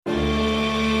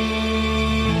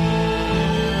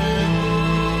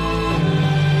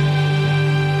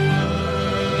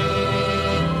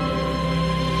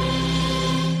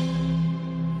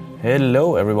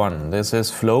Hello everyone, this is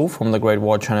Flo from the Great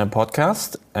War Channel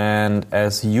podcast, and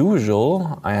as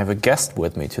usual I have a guest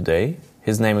with me today.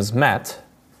 His name is Matt.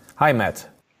 Hi Matt.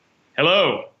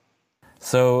 Hello.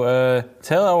 So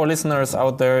tell our listeners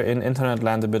out there in internet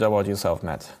land a bit about yourself,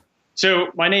 Matt. So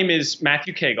my name is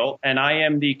Matthew Keagle, and I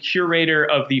am the curator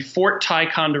of the Fort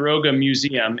Ticonderoga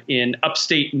Museum in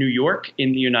upstate New York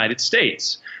in the United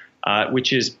States.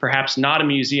 Which is perhaps not a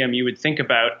museum you would think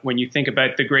about when you think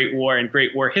about the Great War and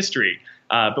Great War history.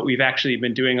 But we've actually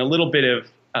been doing a little bit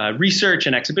of research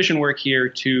and exhibition work here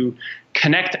to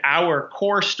connect our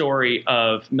core story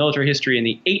of military history in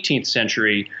the 18th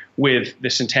century with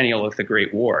the centennial of the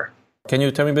Great War. Can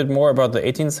you tell me a bit more about the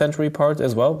 18th century part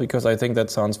as well? Because I think that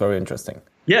sounds very interesting.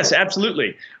 Yes,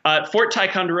 absolutely. Fort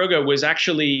Ticonderoga was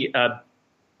actually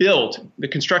built. The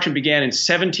construction began in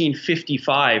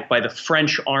 1755 by the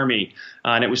French army,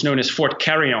 and it was known as Fort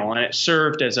Carillon, and it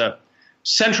served as a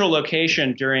central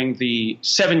location during the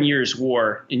 7 Years'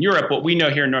 War in Europe, what we know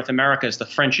here in North America as the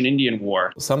French and Indian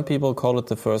War. Some people call it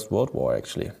the First World War,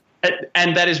 actually.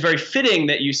 And that is very fitting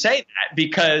that you say that,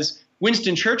 because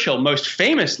Winston Churchill most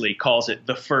famously calls it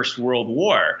the First World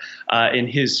War in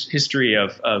his history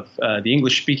of the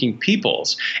English-speaking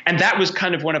peoples. And that was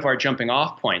kind of one of our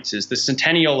jumping-off points, is the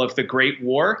centennial of the Great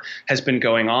War has been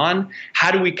going on. How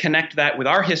do we connect that with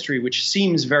our history, which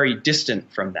seems very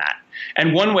distant from that?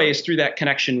 And one way is through that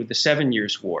connection with the 7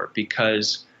 Years' War,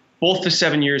 because both the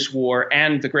 7 Years' War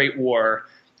and the Great War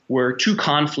were two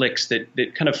conflicts that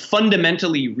kind of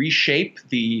fundamentally reshape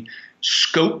the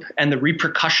scope and the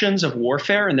repercussions of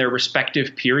warfare in their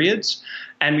respective periods.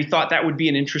 And we thought that would be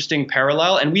an interesting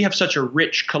parallel. And we have such a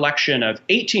rich collection of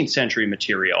 18th century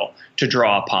material to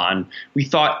draw upon. We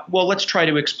thought, well, let's try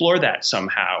to explore that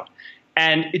somehow.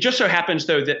 And it just so happens,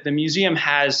 though, that the museum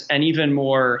has an even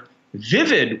more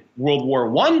vivid World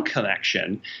War I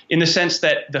connection, in the sense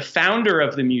that the founder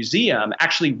of the museum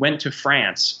actually went to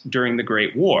France during the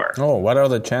Great War. Oh, what are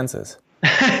the chances?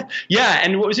 Yeah,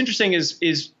 and what was interesting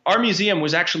is our museum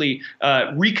was actually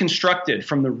reconstructed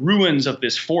from the ruins of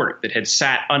this fort that had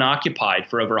sat unoccupied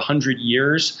for over 100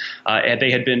 years. And they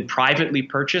had been privately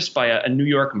purchased by a New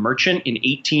York merchant in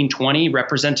 1820,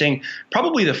 representing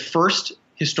probably the first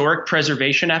historic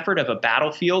preservation effort of a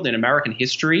battlefield in American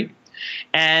history.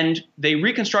 And they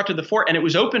reconstructed the fort, and it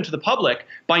was open to the public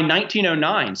by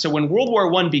 1909. So when World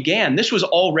War I began, this was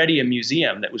already a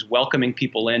museum that was welcoming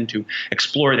people in to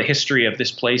explore the history of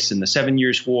this place in the 7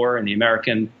 Years' War and the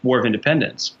American War of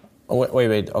Independence. Oh,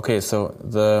 wait. Okay, so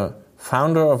the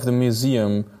founder of the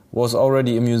museum was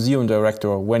already a museum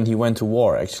director when he went to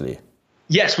war, actually.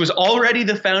 Yes, was already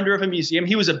the founder of a museum.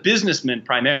 He was a businessman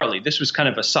primarily. This was kind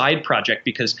of a side project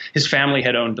because his family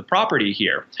had owned the property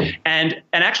here. And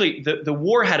actually, the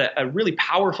war had a really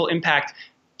powerful impact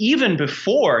even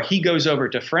before he goes over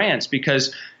to France,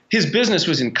 because his business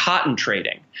was in cotton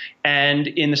trading. And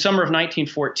in the summer of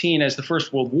 1914, as the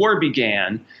First World War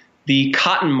began, the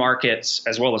cotton markets,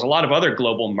 as well as a lot of other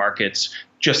global markets,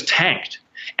 just tanked.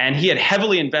 And he had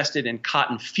heavily invested in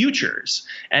cotton futures.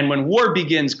 And when war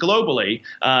begins globally,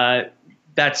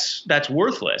 that's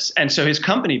worthless. And so his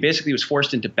company basically was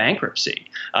forced into bankruptcy,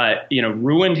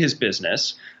 ruined his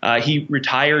business. He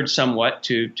retired somewhat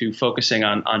to focusing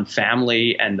on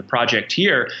family and the project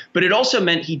here. But it also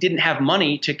meant he didn't have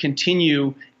money to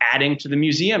continue adding to the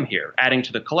museum here, adding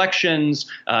to the collections,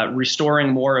 restoring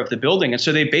more of the building. And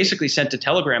so they basically sent a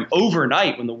telegram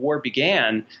overnight when the war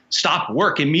began: stop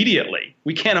work immediately.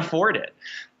 We can't afford it.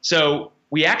 So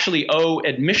we actually owe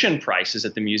admission prices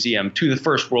at the museum to the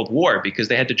First World War, because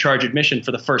they had to charge admission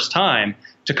for the first time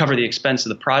to cover the expense of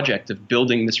the project of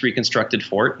building this reconstructed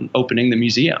fort and opening the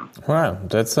museum. Wow,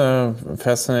 that's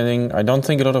fascinating. I don't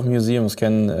think a lot of museums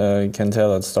can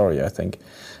tell that story, I think.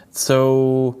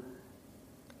 So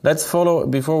let's follow,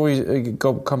 before we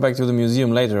come back to the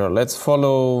museum later, let's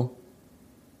follow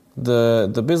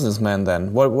the businessman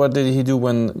then. What did he do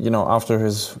when, after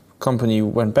his company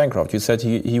went bankrupt? You said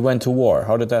he went to war.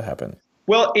 How did that happen?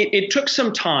 Well, it took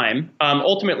some time.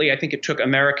 Ultimately, I think it took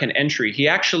American entry. He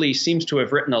actually seems to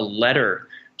have written a letter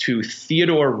to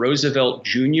Theodore Roosevelt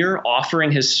Jr.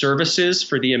 offering his services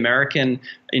for the American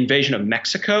invasion of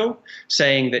Mexico,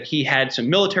 saying that he had some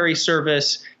military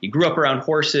service, he grew up around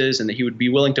horses, and that he would be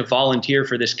willing to volunteer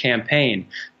for this campaign.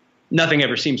 Nothing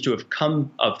ever seems to have come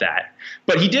of that.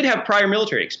 But he did have prior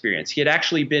military experience. He had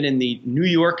actually been in the New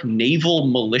York Naval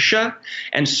Militia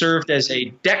and served as a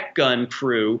deck gun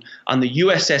crew on the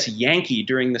USS Yankee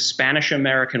during the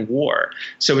Spanish-American War.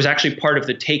 So it was actually part of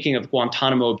the taking of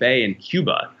Guantanamo Bay in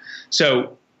Cuba.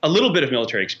 So a little bit of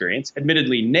military experience,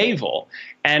 admittedly naval.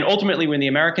 And ultimately, when the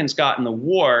Americans got in the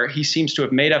war, he seems to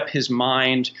have made up his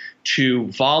mind to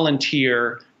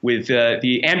volunteer with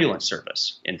the ambulance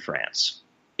service in France.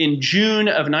 In June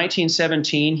of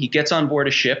 1917, he gets on board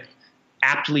a ship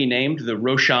aptly named the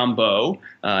Rochambeau,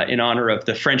 in honor of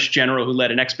the French general who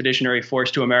led an expeditionary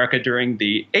force to America during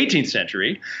the 18th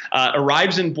century,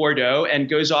 arrives in Bordeaux and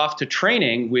goes off to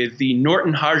training with the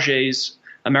Norton-Harjes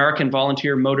American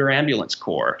Volunteer Motor Ambulance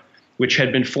Corps, which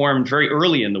had been formed very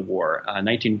early in the war,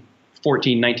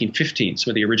 1914, 1915,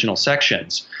 so the original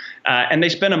sections. And they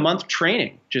spent a month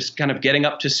training, just kind of getting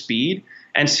up to speed.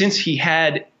 And since he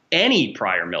had any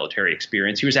prior military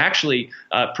experience, he was actually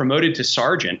promoted to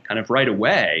sergeant kind of right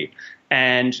away.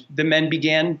 And the men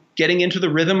began getting into the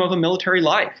rhythm of a military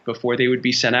life before they would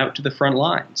be sent out to the front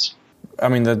lines. I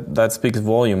mean, that speaks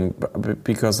volume,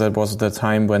 because that was the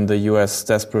time when the US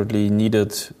desperately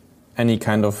needed any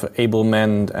kind of able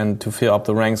men and to fill up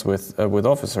the ranks with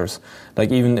officers.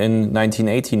 Like even in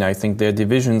 1918, I think their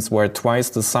divisions were twice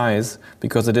the size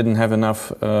because they didn't have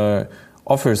enough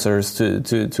officers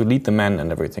to lead the men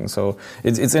and everything. So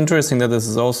it's interesting that this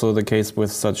is also the case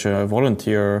with such a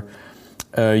volunteer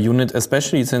unit,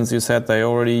 especially since you said they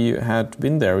already had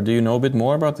been there. Do you know a bit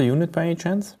more about the unit by any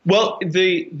chance? Well,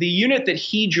 the unit that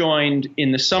he joined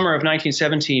in the summer of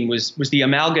 1917 was the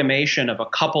amalgamation of a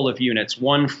couple of units,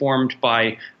 one formed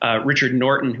by Richard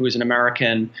Norton, who was an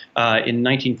American in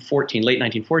 1914, late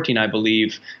 1914, I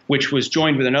believe, which was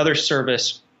joined with another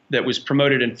service that was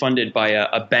promoted and funded by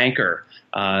a banker,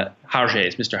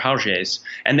 Harjes, Mr. Harjes,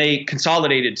 and they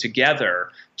consolidated together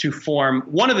to form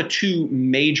one of the two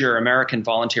major American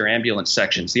volunteer ambulance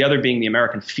sections, the other being the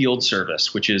American Field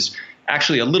Service, which is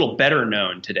actually a little better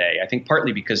known today, I think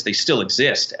partly because they still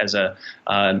exist as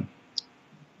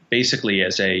basically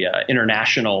as a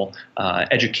international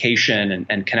education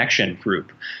and connection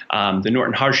group. The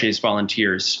Norton-Harjes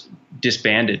volunteers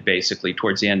disbanded basically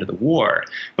towards the end of the war.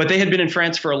 But they had been in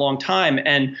France for a long time,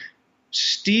 and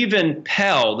Stephen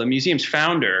Pell, the museum's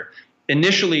founder,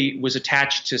 initially was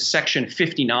attached to Section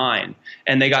 59,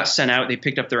 and they got sent out. They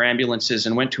picked up their ambulances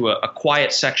and went to a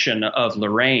quiet section of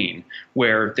Lorraine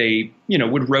where they,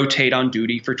 would rotate on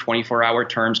duty for 24-hour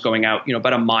terms, going out,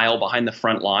 about a mile behind the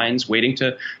front lines, waiting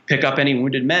to pick up any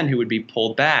wounded men who would be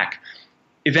pulled back.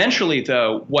 Eventually,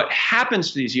 though, what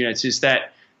happens to these units is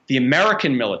that the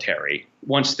American military,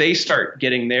 once they start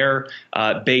getting their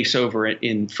base over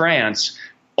in France,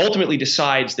 ultimately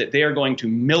decides that they are going to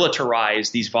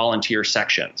militarize these volunteer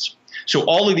sections. So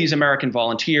all of these American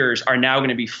volunteers are now going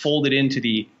to be folded into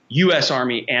the U.S.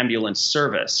 Army Ambulance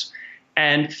Service.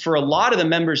 And for a lot of the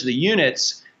members of the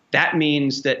units, that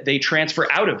means that they transfer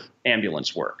out of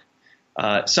ambulance work.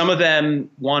 Some of them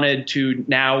wanted to,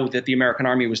 now that the American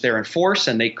Army was there in force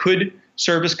and they could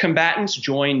serve as combatants,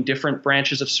 join different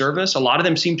branches of service. A lot of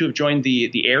them seem to have joined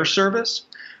the Air Service.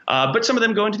 But some of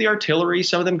them go into the artillery,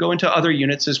 some of them go into other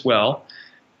units as well.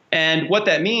 And what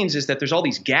that means is that there's all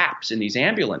these gaps in these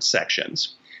ambulance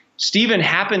sections. Stephen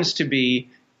happens to be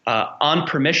on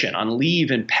permission, on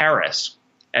leave in Paris,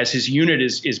 as his unit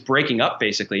is breaking up,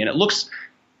 basically. And it looks,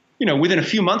 within a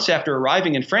few months after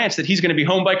arriving in France, that he's going to be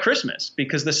home by Christmas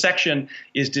because the section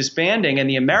is disbanding. And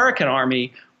the American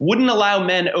Army wouldn't allow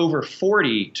men over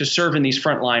 40 to serve in these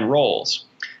frontline roles.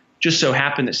 Just so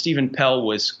happened that Stephen Pell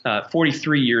was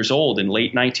 43 years old in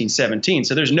late 1917.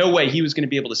 So there's no way he was going to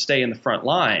be able to stay in the front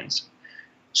lines.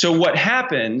 So what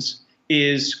happens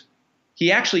is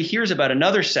he actually hears about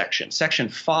another section, Section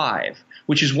 5,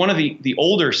 which is one of the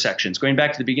older sections. Going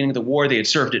back to the beginning of the war, they had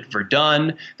served at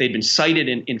Verdun. They'd been cited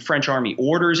in French Army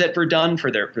orders at Verdun for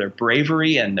their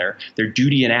bravery and their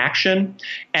duty in action.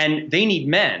 And they need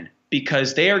men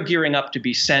because they are gearing up to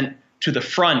be sent to the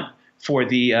front for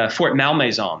the Fort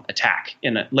Malmaison attack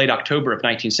in late October of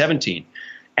 1917.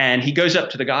 And he goes up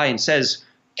to the guy and says,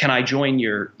 "Can I join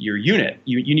your unit?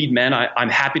 You need men. I'm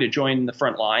happy to join the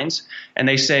front lines." And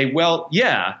they say, "Well,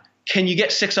 yeah, can you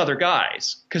get 6 other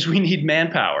guys? Because we need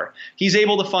manpower." He's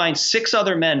able to find 6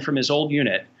 other men from his old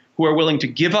unit who are willing to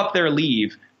give up their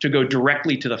leave to go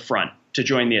directly to the front to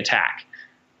join the attack.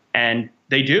 And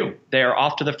they do. They are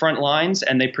off to the front lines,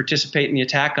 and they participate in the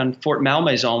attack on Fort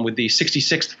Malmaison with the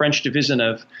 66th French Division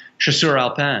of Chasseurs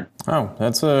Alpins. Oh,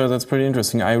 that's pretty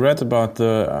interesting. I read about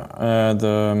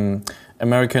the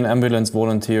American ambulance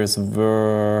volunteers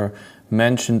were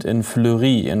mentioned in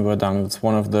Fleury in Verdun. It's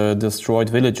one of the destroyed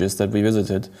villages that we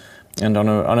visited, and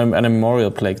on a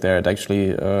memorial plaque there, it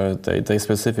actually they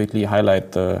specifically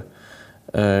highlight the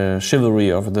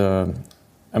chivalry of the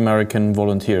American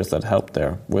volunteers that helped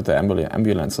there with the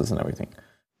ambulances and everything.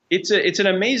 It's an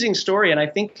amazing story, and I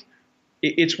think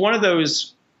it's one of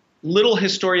those little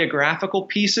historiographical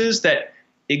pieces that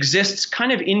exists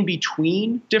kind of in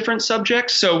between different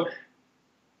subjects. So,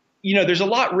 there's a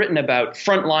lot written about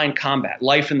frontline combat,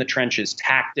 life in the trenches,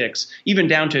 tactics, even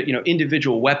down to,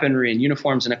 individual weaponry and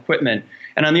uniforms and equipment.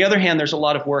 And on the other hand, there's a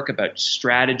lot of work about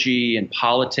strategy and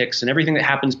politics and everything that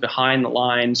happens behind the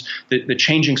lines, the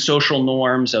changing social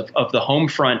norms of the home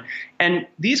front. And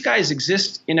these guys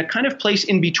exist in a kind of place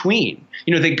in between.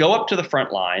 They go up to the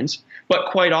front lines,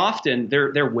 but quite often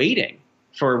they're waiting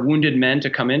for wounded men to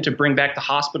come in to bring back the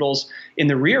hospitals in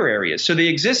the rear areas. So they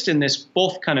exist in this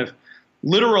both kind of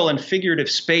literal and figurative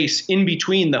space in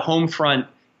between the home front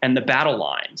and the battle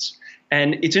lines.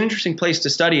 And it's an interesting place to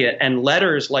study it. And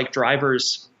letters like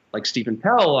drivers like Stephen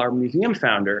Pell, our museum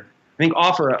founder, I think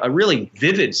offer a really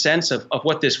vivid sense of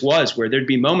what this was, where there'd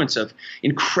be moments of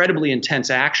incredibly intense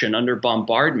action under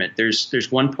bombardment.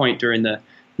 There's one point during the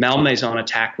Malmaison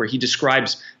attack where he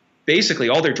describes basically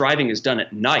all their driving is done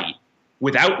at night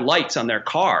without lights on their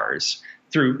cars,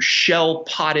 through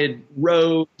shell-potted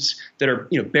roads that are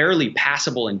barely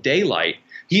passable in daylight.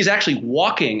 He's actually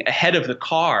walking ahead of the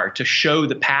car to show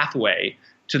the pathway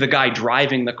to the guy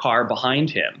driving the car behind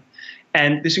him.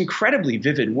 And this incredibly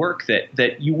vivid work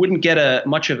that you wouldn't get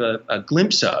much of a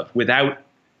glimpse of without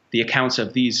the accounts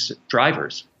of these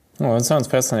drivers. Oh, that sounds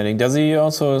fascinating. Does he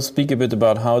also speak a bit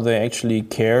about how they actually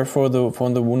care for the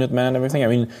wounded man and everything? I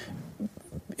mean,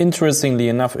 interestingly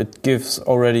enough, it gives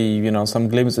already, some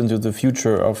glimpse into the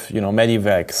future of,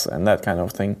 medivacs and that kind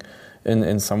of thing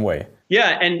in some way.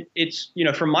 Yeah, and it's,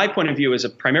 from my point of view as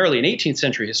primarily an 18th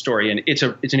century historian, it's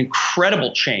an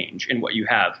incredible change in what you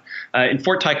have. In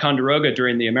Fort Ticonderoga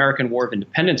during the American War of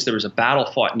Independence, there was a battle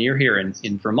fought near here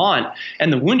in Vermont,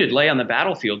 and the wounded lay on the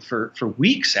battlefield for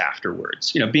weeks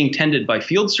afterwards, being tended by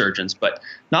field surgeons, but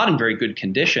not in very good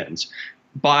conditions.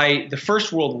 By the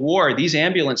First World War, these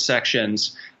ambulance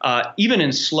sections, even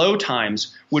in slow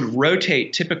times, would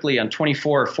rotate typically on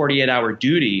 24 or 48-hour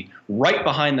duty right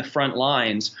behind the front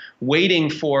lines, waiting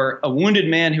for a wounded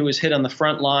man who was hit on the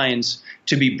front lines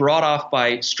to be brought off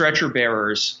by stretcher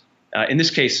bearers. In this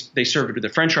case, they served with the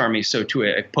French army, so to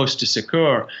a poste de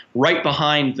secours right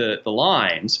behind the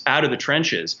lines, out of the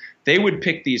trenches. They would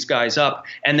pick these guys up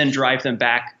and then drive them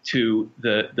back to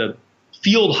the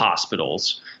field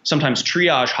hospitals, sometimes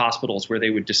triage hospitals, where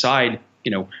they would decide,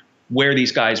 where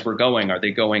these guys were going. Are they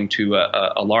going to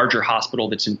a larger hospital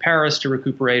that's in Paris to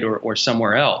recuperate, or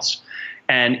somewhere else?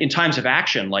 And in times of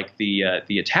action, like the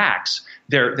attacks,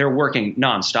 they're working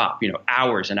nonstop,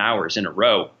 hours and hours in a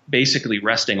row, basically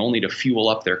resting only to fuel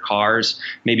up their cars,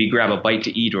 maybe grab a bite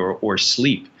to eat or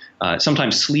sleep.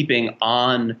 Sometimes sleeping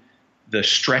on the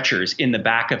stretchers in the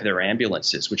back of their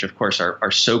ambulances, which of course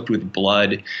are soaked with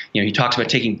blood. He talks about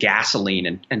taking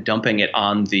gasoline and dumping it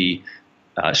on the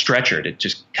stretcher to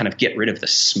just kind of get rid of the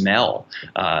smell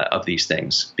of these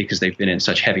things because they've been in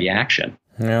such heavy action.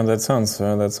 Yeah, that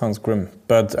sounds grim.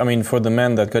 But I mean, for the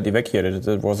men that got evacuated,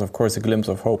 it was of course a glimpse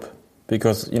of hope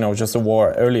because just a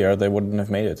war earlier they wouldn't have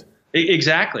made it.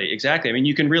 Exactly. I mean,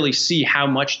 you can really see how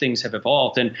much things have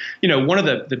evolved. And, one of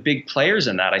the big players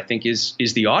in that, I think, is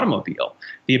the automobile.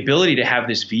 The ability to have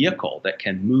this vehicle that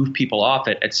can move people off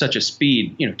at such a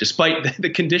speed, despite the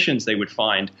conditions they would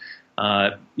find,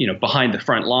 behind the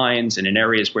front lines and in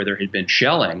areas where there had been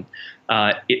shelling,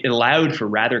 it allowed for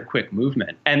rather quick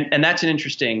movement. And that's an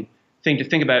interesting thing to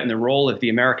think about in the role of the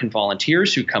American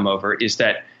volunteers who come over, is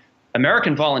that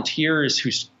American volunteers who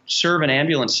serve in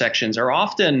ambulance sections are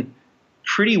often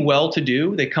pretty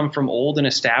well-to-do. They come from old and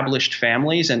established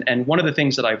families. And one of the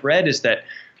things that I've read is that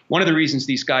one of the reasons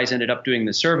these guys ended up doing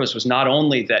the service was not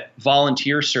only that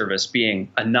volunteer service,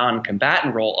 being a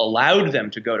non-combatant role, allowed them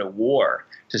to go to war,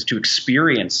 just to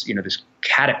experience, this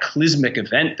cataclysmic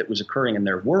event that was occurring in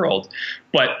their world,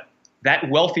 but that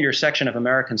wealthier section of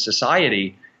American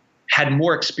society had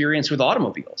more experience with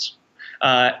automobiles.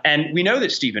 And we know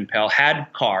that Stephen Pell had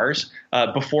cars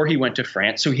before he went to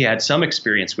France, so he had some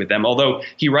experience with them. Although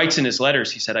he writes in his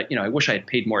letters, he said, I wish I had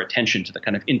paid more attention to the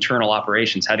kind of internal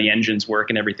operations, how the engines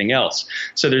work and everything else.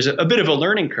 So there's a bit of a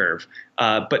learning curve.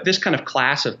 But this kind of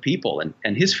class of people,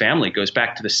 and his family goes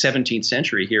back to the 17th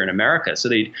century here in America. So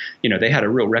they had a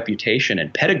real reputation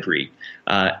and pedigree.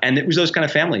 And it was those kind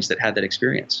of families that had that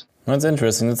experience. That's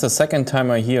interesting. It's the second time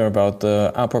I hear about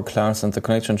the upper class and the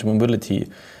connection to mobility.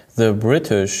 The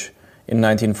British in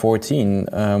 1914,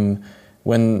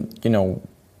 when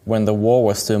the war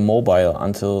was still mobile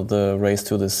until the race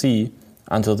to the sea,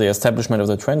 until the establishment of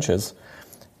the trenches,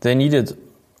 they needed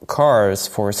cars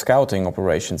for scouting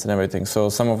operations and everything. So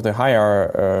some of the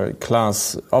higher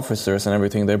class officers and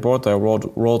everything, they brought their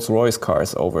Rolls-Royce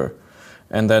cars over.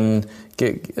 and then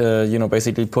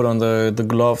basically put on the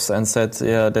gloves and said,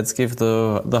 yeah, let's give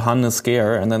the Hun a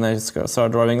scare, and then they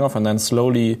started driving off, and then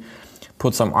slowly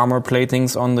put some armor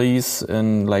platings on these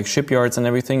in like shipyards and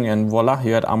everything, and voila,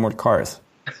 you had armored cars.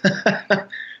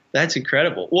 That's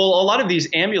incredible. Well, a lot of these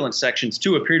ambulance sections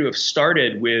too appear to have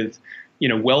started with,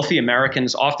 wealthy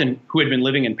Americans, often who had been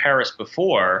living in Paris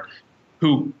before,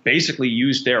 who basically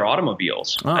used their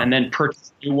automobiles and then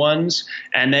purchased new ones.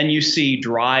 And then you see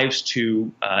drives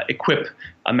to equip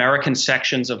American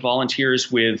sections of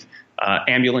volunteers with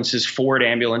ambulances, Ford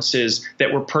ambulances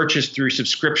that were purchased through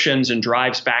subscriptions and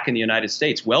drives back in the United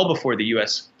States well before the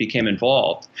U.S. became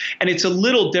involved. And it's a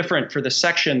little different for the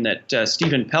section that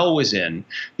Stephen Pell was in,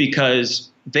 because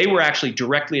they were actually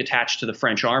directly attached to the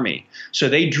French army. So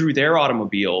they drew their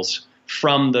automobiles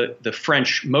from the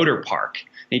French motor park.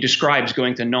 He describes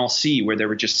going to Nancy, where there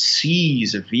were just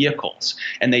seas of vehicles,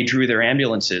 and they drew their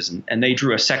ambulances, and they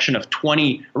drew a section of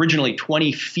originally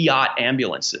 20 Fiat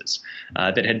ambulances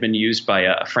that had been used by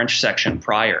a French section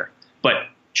prior. But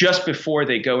just before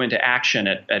they go into action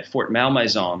at Fort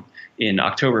Malmaison in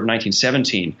October of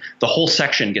 1917, the whole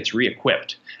section gets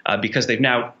re-equipped because they've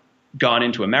now gone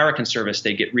into American service.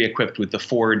 They get re-equipped with the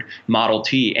Ford Model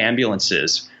T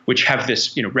ambulances, which have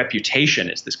this, reputation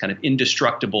as this kind of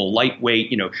indestructible,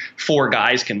 lightweight, 4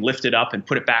 guys can lift it up and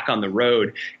put it back on the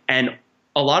road. And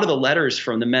a lot of the letters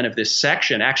from the men of this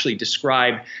section actually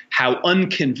describe how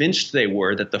unconvinced they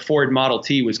were that the Ford Model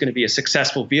T was going to be a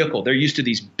successful vehicle. They're used to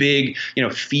these big,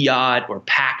 Fiat or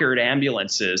Packard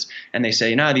ambulances. And they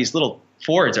say, no, these little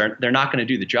Fords they're not going to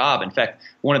do the job. In fact,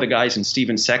 one of the guys in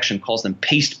Stephen's section calls them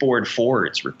pasteboard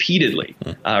Fords repeatedly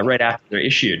right after they're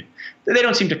issued. They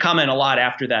don't seem to comment a lot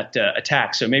after that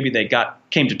attack, so maybe they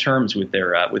came to terms with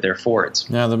their Fords.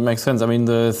 Yeah, that makes sense. I mean,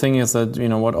 the thing is that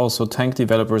what also tank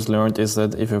developers learned is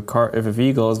that if a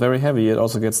vehicle is very heavy, it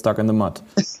also gets stuck in the mud.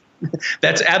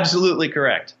 That's absolutely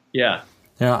correct. Yeah.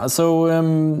 Yeah. So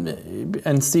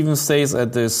and Stephen stays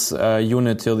at this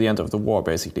unit till the end of the war,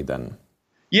 basically. Then.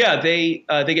 Yeah, they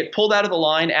get pulled out of the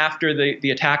line after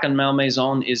the attack on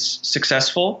Malmaison is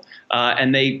successful,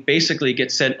 and they basically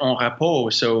get sent en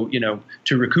repos, so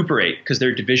to recuperate, because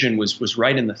their division was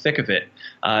right in the thick of it.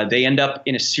 They end up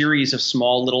in a series of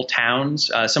small little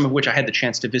towns, some of which I had the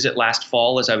chance to visit last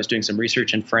fall as I was doing some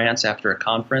research in France after a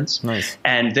conference. Nice.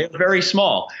 And they're very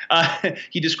small.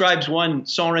 He describes one,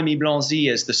 Saint-Rémy-Blanzy,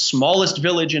 as the smallest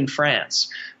village in France,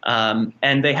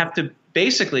 and they have to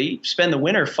basically spend the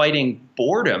winter fighting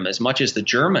boredom as much as the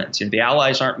Germans. The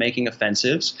Allies aren't making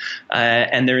offensives,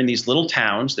 and they're in these little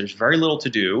towns. There's very little to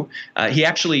do. He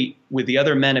actually, with the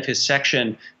other men of his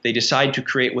section, they decide to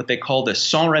create what they call the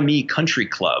Saint-Rémy Country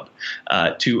Club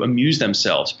to amuse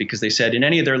themselves, because they said in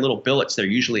any of their little billets, they're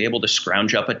usually able to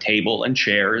scrounge up a table and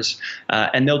chairs,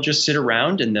 and they'll just sit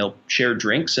around and they'll share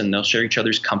drinks and they'll share each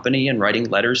other's company and writing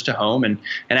letters to home. And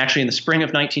actually in the spring of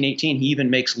 1918, he even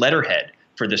makes letterhead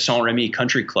for the Saint-Rémy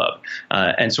Country Club.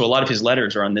 And so a lot of his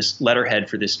letters are on this letterhead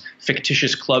for this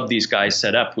fictitious club these guys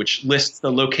set up, which lists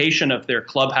the location of their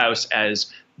clubhouse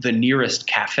as the nearest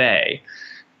cafe.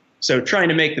 So trying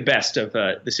to make the best of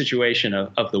the situation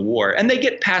of the war. And they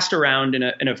get passed around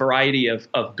in a variety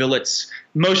of billets,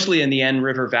 mostly in the Aisne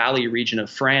River Valley region of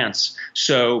France.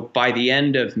 So by the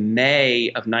end of May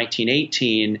of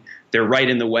 1918, they're right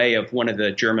in the way of one of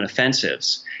the German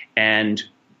offensives. And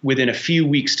within a few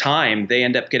weeks' time, they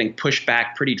end up getting pushed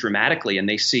back pretty dramatically, and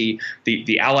they see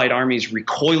the Allied armies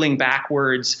recoiling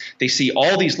backwards. They see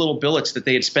all these little billets that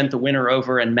they had spent the winter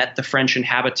over and met the French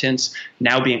inhabitants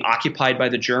now being occupied by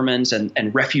the Germans,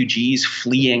 and refugees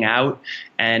fleeing out.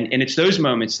 And it's those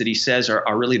moments that he says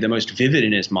are really the most vivid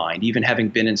in his mind, even having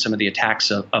been in some of the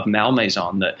attacks of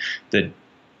Malmaison, the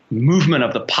movement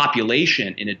of the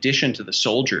population in addition to the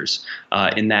soldiers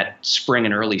in that spring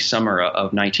and early summer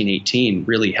of 1918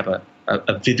 really have a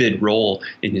vivid role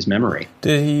in his memory.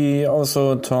 Did he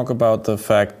also talk about the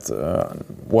fact, the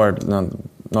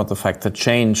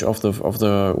change of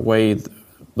the way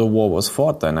the war was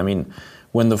fought then? I mean,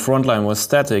 when the front line was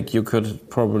static, you could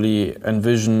probably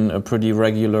envision a pretty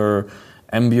regular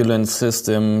ambulance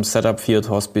system, set up field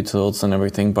hospitals and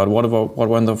everything. But what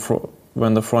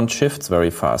when the front shifts very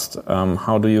fast?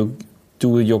 How do you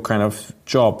do your kind of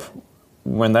job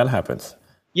when that happens?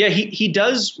 Yeah, he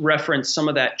does reference some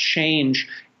of that change.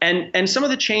 And some of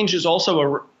the change is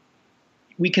also,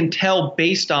 we can tell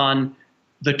based on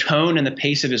the tone and the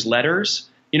pace of his letters.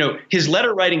 His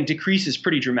letter writing decreases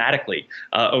pretty dramatically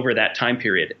over that time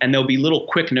period. And there'll be little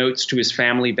quick notes to his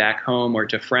family back home or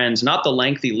to friends, not the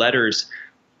lengthy letters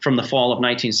from the fall of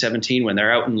 1917 when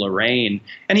they're out in Lorraine.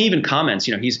 And he even comments,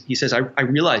 he says, I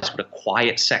realized what a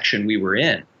quiet section we were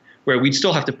in. where we'd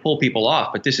still have to pull people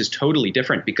off, but this is totally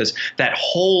different because that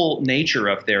whole nature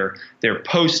of their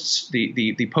posts,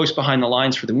 the post behind the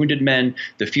lines for the wounded men,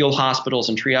 the field hospitals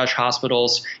and triage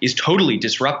hospitals is totally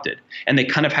disrupted. And they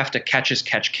kind of have to catch as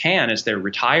catch can as they're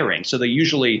retiring. So they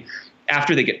usually,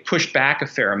 after they get pushed back a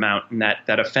fair amount and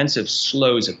that offensive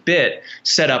slows a bit,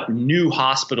 set up new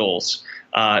hospitals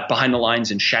behind the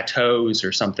lines in chateaus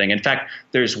or something. In fact,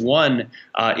 there's one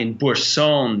in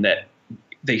Bourg-Saône that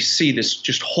they see this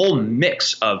just whole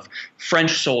mix of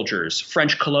French soldiers,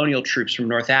 French colonial troops from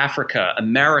North Africa,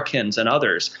 Americans and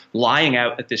others lying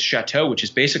out at this chateau, which is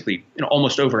basically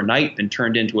almost overnight been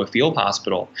turned into a field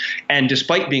hospital. And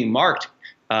despite being marked,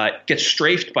 gets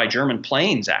strafed by German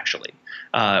planes, actually,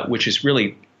 which is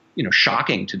really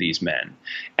shocking to these men.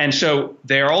 And so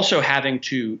they're also having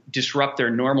to disrupt their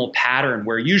normal pattern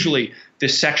where usually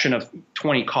this section of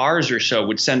 20 cars or so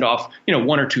would send off,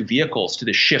 one or two vehicles to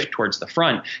the shift towards the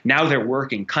front. Now they're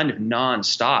working kind of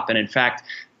nonstop. And in fact,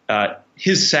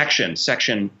 his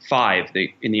section 5,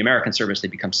 in the American service, they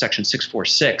become section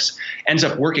 646, ends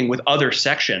up working with other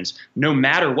sections. No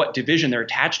matter what division they're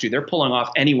attached to, they're pulling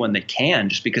off anyone they can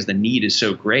just because the need is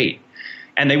so great.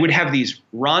 And they would have these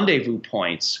rendezvous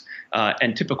points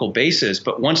and typical bases.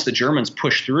 But once the Germans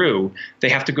push through, they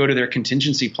have to go to their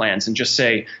contingency plans and just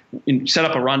say, set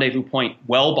up a rendezvous point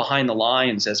well behind the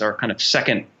lines as our kind of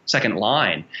second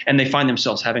line. And they find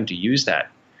themselves having to use that.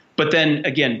 But then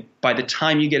again, by the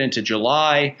time you get into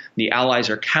July, the Allies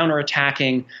are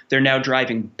counterattacking. They're now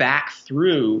driving back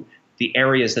through the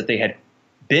areas that they had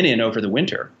been in over the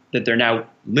winter, that they're now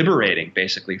liberating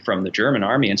basically from the German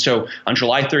army. And so on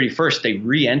July 31st, they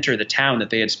re-enter the town that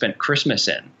they had spent Christmas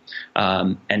in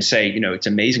and say, it's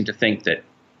amazing to think that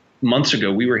months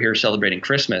ago we were here celebrating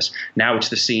Christmas. Now it's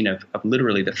the scene of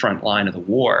literally the front line of the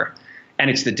war. And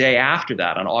it's the day after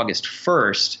that, on August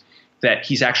 1st, that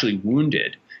he's actually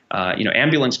wounded.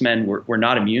 Ambulance men were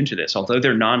not immune to this. Although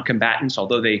they're non-combatants,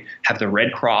 although they have the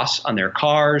Red Cross on their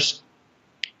cars,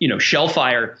 shell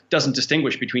fire doesn't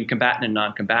distinguish between combatant and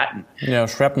non-combatant.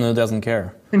 Shrapnel doesn't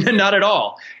care. Not at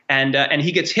all. And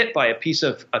he gets hit by a piece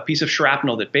of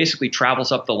shrapnel that basically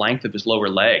travels up the length of his lower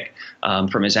leg,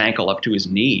 from his ankle up to his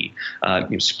knee,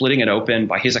 splitting it open.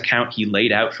 By his account, he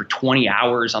laid out for 20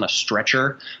 hours on a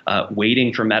stretcher,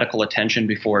 waiting for medical attention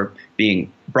before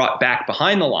being brought back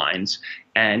behind the lines.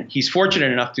 And he's fortunate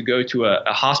enough to go to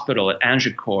a hospital at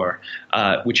Agincourt,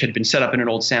 which had been set up in an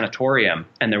old sanatorium.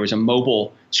 And there was a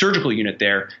mobile surgical unit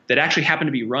there that actually happened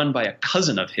to be run by a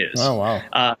cousin of his. Oh,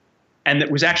 wow. And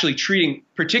that was actually treating,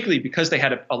 particularly because they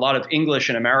had a lot of English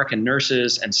and American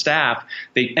nurses and staff,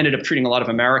 they ended up treating a lot of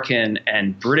American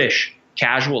and British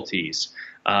casualties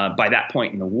by that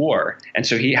point in the war. And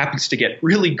so he happens to get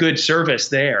really good service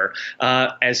there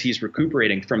as he's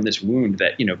recuperating from this wound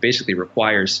that, basically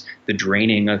requires the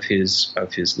draining of his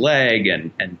leg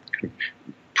and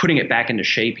putting it back into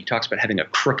shape. He talks about having a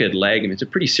crooked leg. I mean, it's a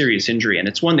pretty serious injury, and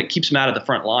it's one that keeps him out of the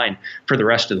front line for the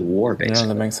rest of the war, basically. Yeah,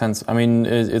 that makes sense. I mean,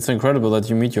 it's incredible that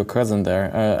you meet your cousin there.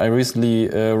 I recently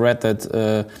read that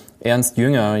Ernst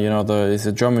Jünger, he's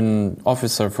a German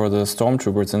officer for the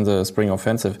stormtroopers in the Spring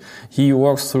Offensive. He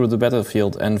walks through the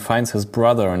battlefield and finds his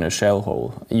brother in a shell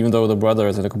hole, even though the brother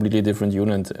is in a completely different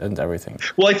unit and everything.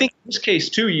 Well, I think in this case,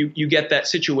 too, you get that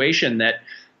situation that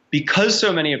because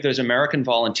so many of those American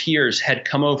volunteers had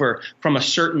come over from a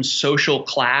certain social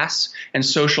class and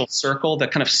social circle, the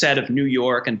kind of set of New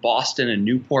York and Boston and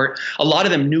Newport, a lot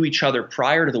of them knew each other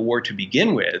prior to the war to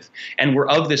begin with and were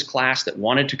of this class that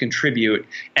wanted to contribute.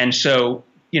 And so,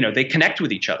 they connect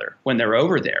with each other when they're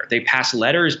over there. They pass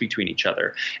letters between each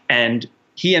other. And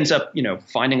he ends up,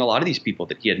 finding a lot of these people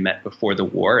that he had met before the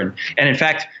war. And in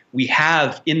fact, we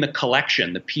have in the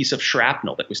collection the piece of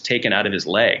shrapnel that was taken out of his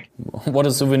leg. What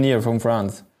a souvenir from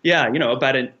France. Yeah,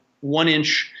 about a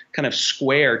 1-inch kind of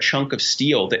square chunk of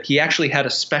steel that he actually had a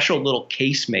special little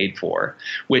case made for,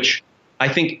 which I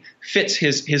think fits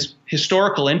his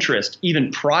historical interest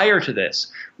even prior to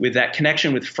this, with that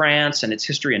connection with France and its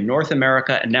history in North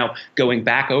America, and now going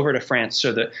back over to France.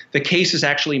 So the case is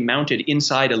actually mounted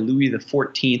inside a Louis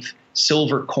XIV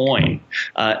silver coin,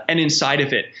 and inside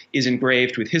of it is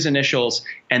engraved with his initials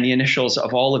and the initials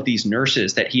of all of these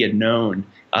nurses that he had known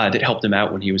that helped him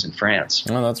out when he was in France.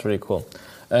 Oh, that's really cool.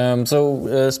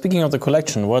 So speaking of the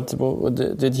collection, what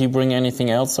did he bring anything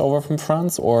else over from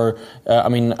France? Or,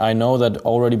 I know that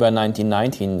already by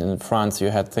 1919 in France you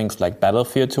had things like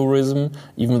battlefield tourism,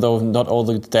 even though not all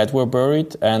the dead were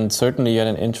buried, and certainly you had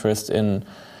an interest in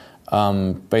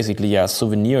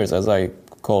souvenirs, as I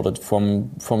called it,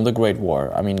 from the Great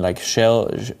War. I mean, like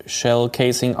shell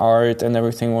casing art and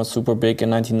everything was super big in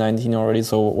 1919 already.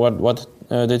 So what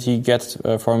did he get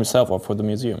for himself or for the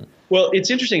museum? Well, it's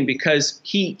interesting because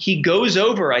he goes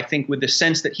over, I think, with the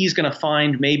sense that he's going to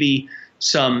find maybe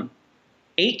some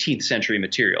 18th century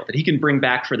material that he can bring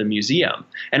back for the museum.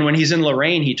 And when he's in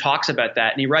Lorraine, he talks about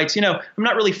that and he writes, I'm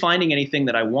not really finding anything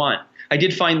that I want. I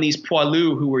did find these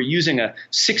poilus who were using a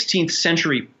 16th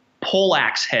century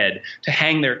poleaxe head to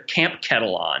hang their camp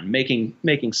kettle on,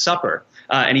 making supper.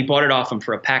 And he bought it off him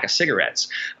for a pack of cigarettes.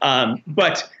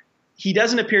 But he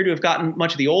doesn't appear to have gotten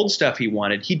much of the old stuff he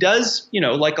wanted. He does,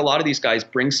 like a lot of these guys,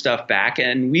 bring stuff back.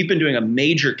 And we've been doing a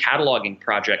major cataloging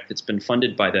project that's been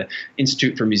funded by the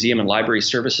Institute for Museum and Library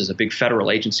Services, a big federal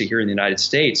agency here in the United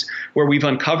States, where we've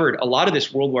uncovered a lot of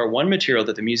this World War I material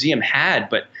that the museum had,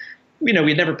 but we'd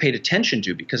never paid attention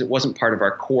to because it wasn't part of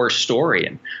our core story.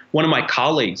 And one of my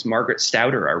colleagues, Margaret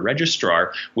Stouter, our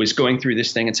registrar, was going through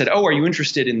this thing and said, "Oh, are you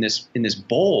interested in this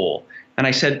bowl?" And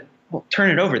I said, "Well, turn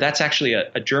it over. That's actually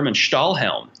a German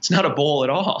Stahlhelm. It's not a bowl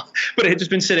at all." But it had just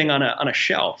been sitting on a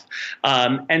shelf.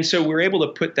 And so we're able to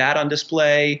put that on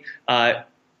display.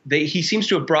 He seems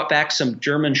to have brought back some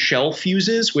German shell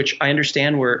fuses, which I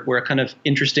understand were a kind of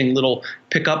interesting little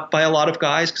pickup by a lot of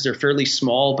guys because they're fairly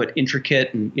small but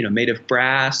intricate and made of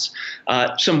brass.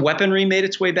 Some weaponry made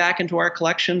its way back into our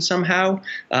collection somehow.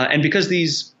 And because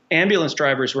these ambulance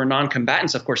drivers were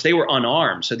non-combatants, of course, they were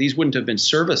unarmed. So these wouldn't have been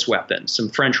service weapons, some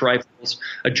French rifles,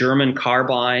 a German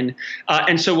carbine.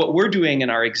 And so what we're doing in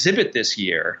our exhibit this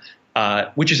year,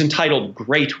 which is entitled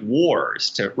Great Wars,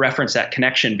 to reference that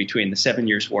connection between the 7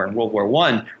 Years' War and World War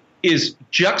I, is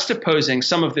juxtaposing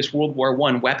some of this World War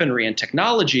I weaponry and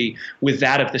technology with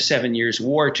that of the 7 Years'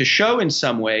 War to show in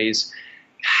some ways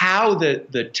how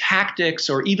the tactics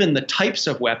or even the types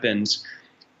of weapons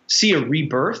see a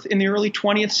rebirth in the early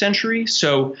 20th century.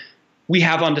 So we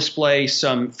have on display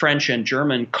some French and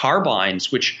German carbines,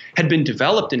 which had been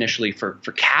developed initially for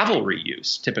cavalry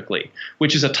use, typically,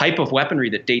 which is a type of weaponry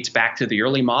that dates back to the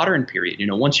early modern period.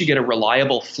 Once you get a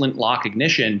reliable flintlock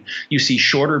ignition, you see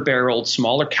shorter barreled,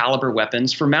 smaller caliber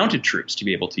weapons for mounted troops to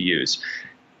be able to use.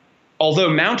 Although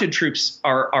mounted troops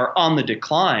are on the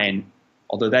decline,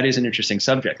 although that is an interesting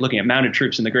subject, looking at mounted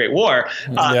troops in the Great War.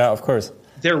 Yeah, of course.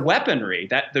 Their weaponry,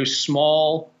 those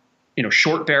small,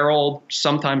 short-barreled,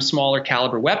 sometimes smaller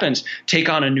caliber weapons take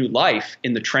on a new life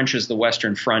in the trenches of the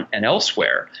Western Front and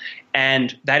elsewhere.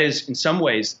 And that is, in some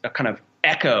ways, a kind of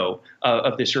echo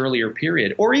of this earlier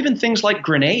period. Or even things like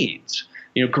grenades.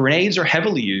 Grenades are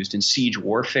heavily used in siege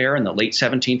warfare in the late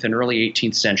 17th and early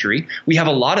 18th century. We have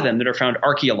a lot of them that are found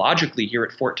archaeologically here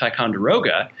at Fort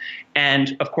Ticonderoga.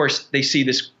 And, of course, they see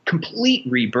this complete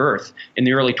rebirth in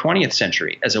the early 20th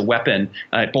century as a weapon,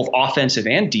 both offensive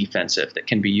and defensive, that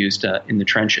can be used in the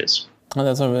trenches. Oh,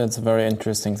 that's a very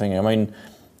interesting thing. I mean,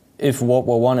 if World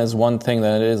War I is one thing,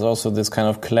 then it is also this kind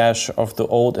of clash of the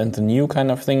old and the new kind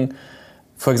of thing.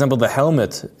 For example, the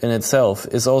helmet in itself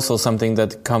is also something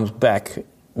that comes back,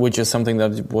 which is something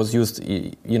that was used,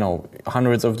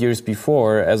 hundreds of years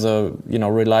before as a,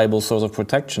 reliable source of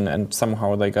protection, and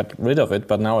somehow they got rid of it,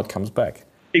 but now it comes back.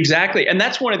 Exactly. And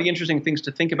that's one of the interesting things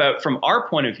to think about from our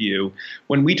point of view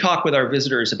when we talk with our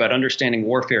visitors about understanding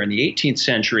warfare in the 18th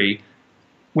century.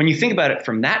 When you think about it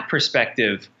from that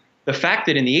perspective, the fact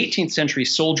that in the 18th century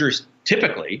soldiers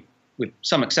typically, with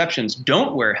some exceptions,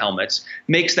 don't wear helmets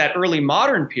makes that early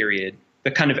modern period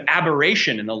the kind of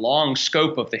aberration in the long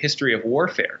scope of the history of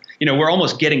warfare. We're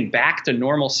almost getting back to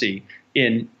normalcy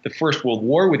in the First World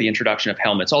War with the introduction of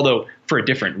helmets, although for a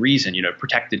different reason,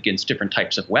 protected against different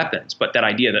types of weapons. But that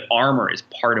idea that armor is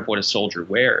part of what a soldier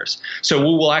wears. So we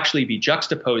will actually be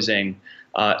juxtaposing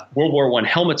World War I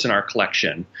helmets in our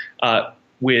collection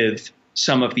with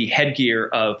some of the headgear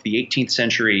of the 18th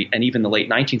century and even the late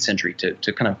 19th century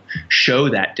to kind of show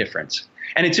that difference.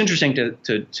 And it's interesting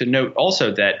to note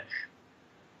also that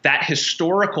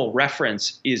historical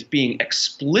reference is being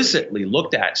explicitly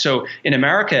looked at. So in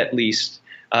America, at least,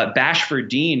 Bashford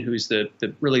Dean, who's the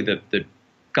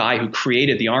guy who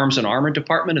created the Arms and Armor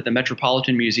Department at the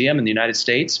Metropolitan Museum in the United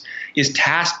States, is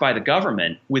tasked by the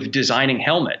government with designing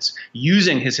helmets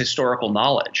using his historical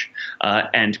knowledge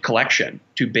and collection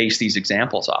to base these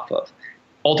examples off of.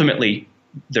 Ultimately,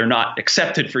 they're not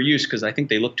accepted for use because I think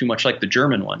they look too much like the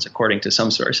German ones, according to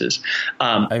some sources.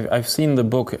 I've seen the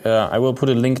book. I will put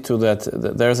a link to that.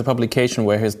 There's a publication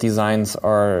where his designs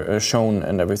are shown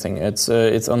and everything. It's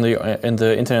in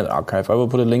the Internet Archive. I will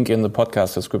put a link in the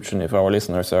podcast description if our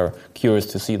listeners are curious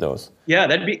to see those. Yeah,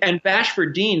 and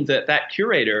Bashford Dean, that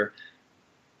curator,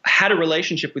 had a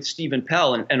relationship with Stephen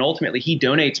Pell, and ultimately he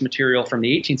donates material from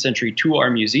the 18th century to our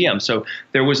museum. So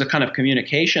there was a kind of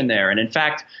communication there. And in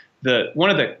fact, one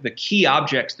of the key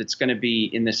objects that's going to be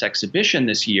in this exhibition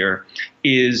this year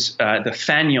is the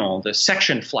fanion, the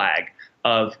section flag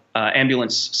of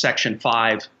Ambulance Section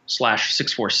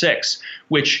 5/646,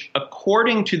 which,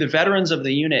 according to the veterans of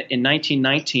the unit in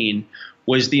 1919,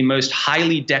 was the most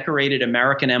highly decorated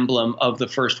American emblem of the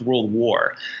First World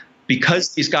War. Because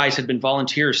these guys had been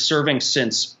volunteers serving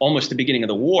since almost the beginning of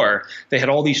the war, they had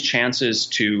all these chances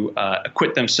to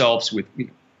acquit themselves with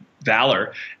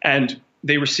valor. And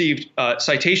they received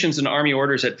citations and Army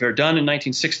orders at Verdun in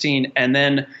 1916, and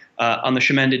then on the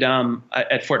Chemin des Dames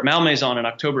at Fort Malmaison in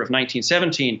October of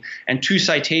 1917, and 2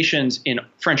 citations in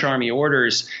French Army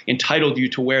orders entitled you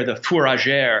to wear the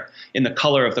fourragère in the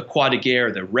color of the Croix de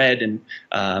Guerre, the red and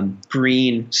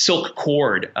green silk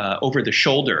cord over the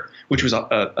shoulder, which was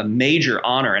a major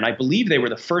honor. And I believe they were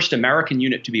the first American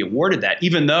unit to be awarded that,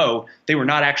 even though they were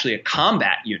not actually a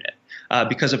combat unit.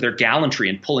 Because of their gallantry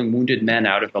in pulling wounded men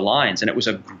out of the lines. And it was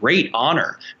a great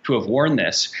honor to have worn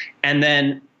this. And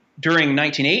then during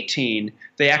 1918,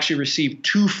 they actually received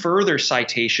 2 further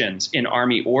citations in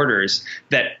Army orders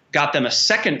that got them a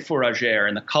second fourragère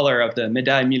in the color of the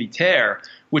Médaille Militaire,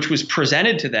 which was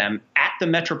presented to them at the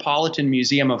Metropolitan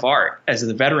Museum of Art as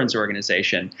the Veterans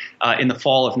Organization in the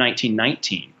fall of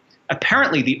 1919.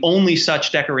 Apparently the only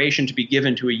such decoration to be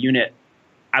given to a unit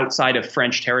outside of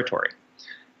French territory.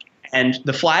 And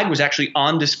the flag was actually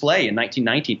on display in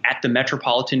 1919 at the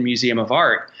Metropolitan Museum of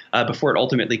Art before it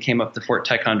ultimately came up to Fort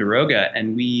Ticonderoga.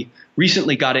 And we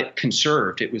recently got it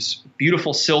conserved. It was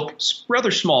beautiful silk, rather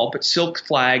small, but silk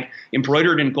flag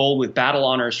embroidered in gold with battle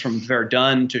honors from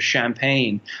Verdun to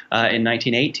Champagne in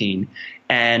 1918.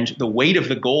 And the weight of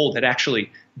the gold had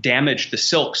actually damaged the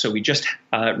silk. So we just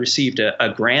received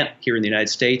a grant here in the United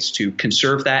States to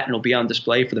conserve that, and it'll be on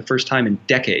display for the first time in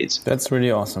decades. That's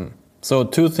really awesome. So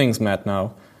 2 things, Matt,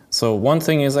 now. So one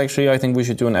thing is actually I think we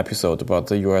should do an episode about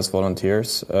the US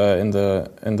volunteers in the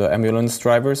ambulance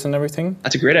drivers and everything.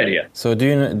 That's a great idea. So do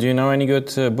you know any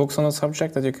good books on the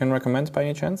subject that you can recommend by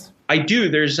any chance? I do.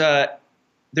 There's not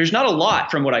a lot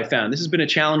from what I found. This has been a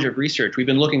challenge of research. We've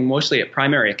been looking mostly at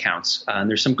primary accounts. And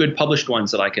there's some good published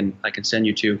ones that I can send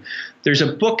you to. There's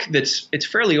a book it's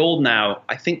fairly old now,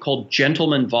 I think, called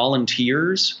Gentlemen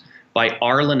Volunteers by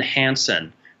Arlen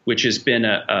Hansen, which has been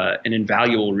an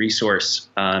invaluable resource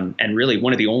and really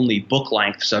one of the only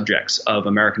book-length subjects of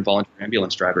American volunteer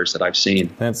ambulance drivers that I've seen.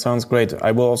 That sounds great.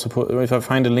 I will also if I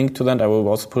find a link to that, I will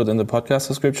also put it in the podcast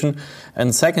description.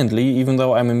 And secondly, even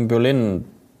though I'm in Berlin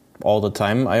all the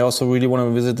time, I also really want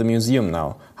to visit the museum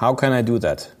now. How can I do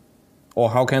that? Or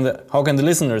how can the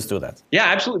listeners do that? Yeah,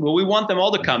 absolutely. Well, we want them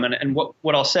all to come. And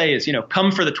what I'll say is,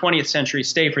 come for the 20th century,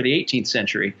 stay for the 18th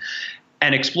century.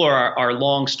 And explore our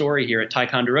long story here at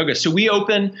Ticonderoga. So we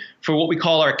open for what we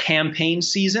call our campaign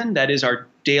season. That is our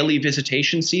daily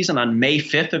visitation season on May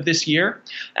 5th of this year.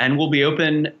 And we'll be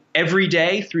open every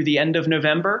day through the end of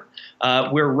November.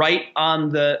 We're right on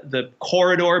the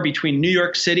corridor between New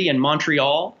York City and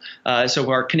Montreal. So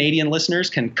our Canadian listeners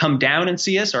can come down and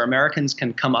see us. Our Americans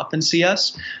can come up and see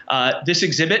us. This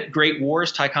exhibit, Great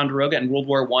Wars, Ticonderoga and World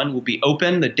War I, will be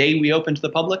open the day we open to the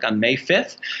public on May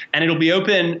 5th. And it'll be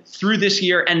open through this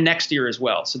year and next year as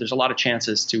well. So there's a lot of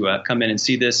chances to come in and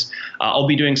see this. I'll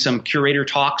be doing some curator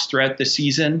talks throughout the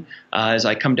season as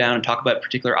I come down and talk about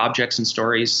particular objects and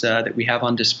stories that we have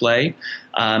on display.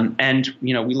 And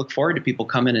we look forward to people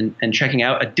coming and checking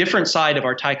out a different side of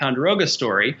our Ticonderoga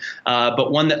story,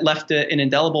 but one that left an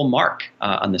indelible mark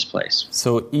on this place.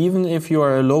 So even if you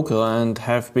are a local and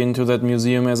have been to that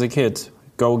museum as a kid,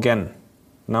 go again.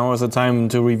 Now is the time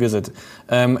to revisit.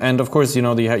 And of course, you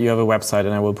have a website,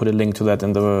 and I will put a link to that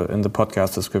in the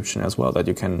podcast description as well that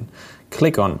you can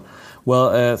click on.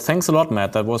 Well, thanks a lot,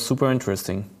 Matt. That was super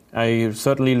interesting. I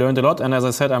certainly learned a lot, and as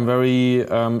I said, I'm very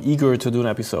eager to do an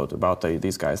episode about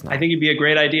these guys now. I think it'd be a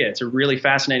great idea. It's a really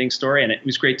fascinating story, and it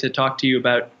was great to talk to you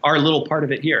about our little part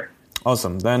of it here.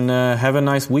 Awesome. Then have a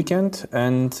nice weekend,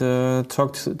 and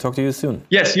talk to you soon.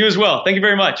 Yes, you as well. Thank you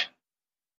very much.